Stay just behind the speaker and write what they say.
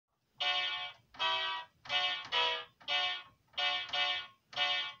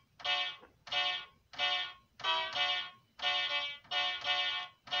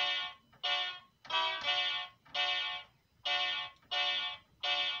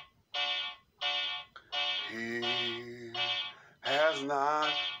He has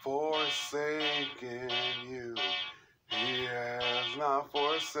not forsaken you. He has not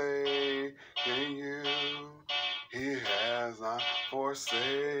forsaken you. He has not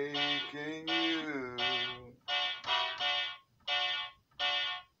forsaken you.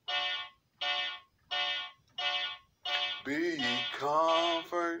 Be ye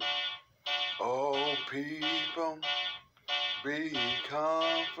comfort, O people. Be ye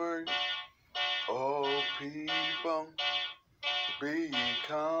comfort, O people. Be ye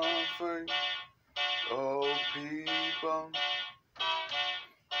comfort, O people.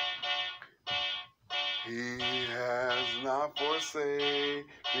 He has not forsaken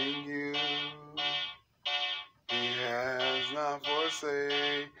you. He has not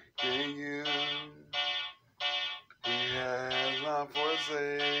forsaken you. He has not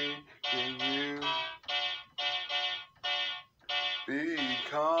forsaken you. Be ye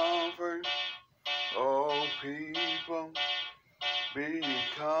comfort, O people. Be ye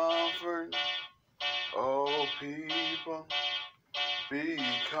comfort, O people. Be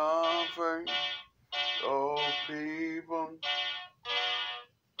ye comfort, O people.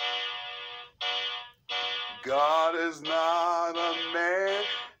 God is not a man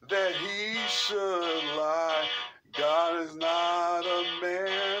that he should lie. God is not a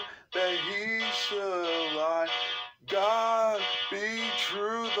man that he should lie. God be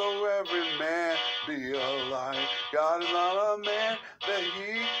true, though every man be a lie. God is not a man that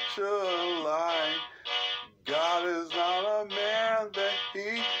he should lie. God is not a man that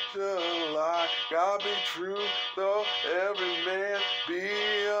he should lie. God be true, though every man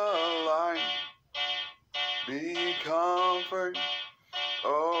be a lie. Be ye comfort,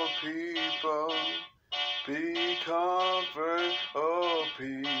 O people. Be ye comfort, O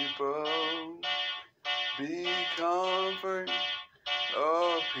people. Be ye comfort,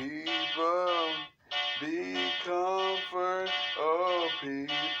 O people. Be ye comfort, O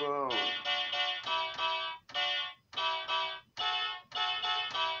people.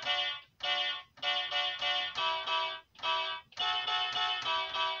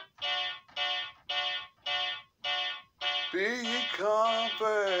 Be ye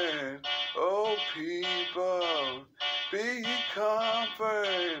comfort, O people. Be ye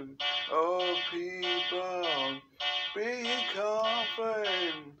comfort, O people. Be ye comfort,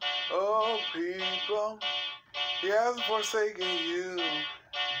 O people. He hasn't forsaken you.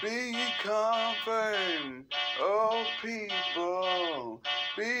 Be ye comfort, O people.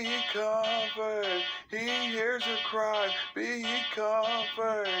 Be ye comfort. He hears your cry. Be ye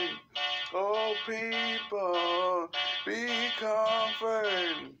comfort, O people. Be ye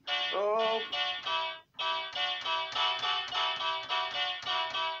comfort, O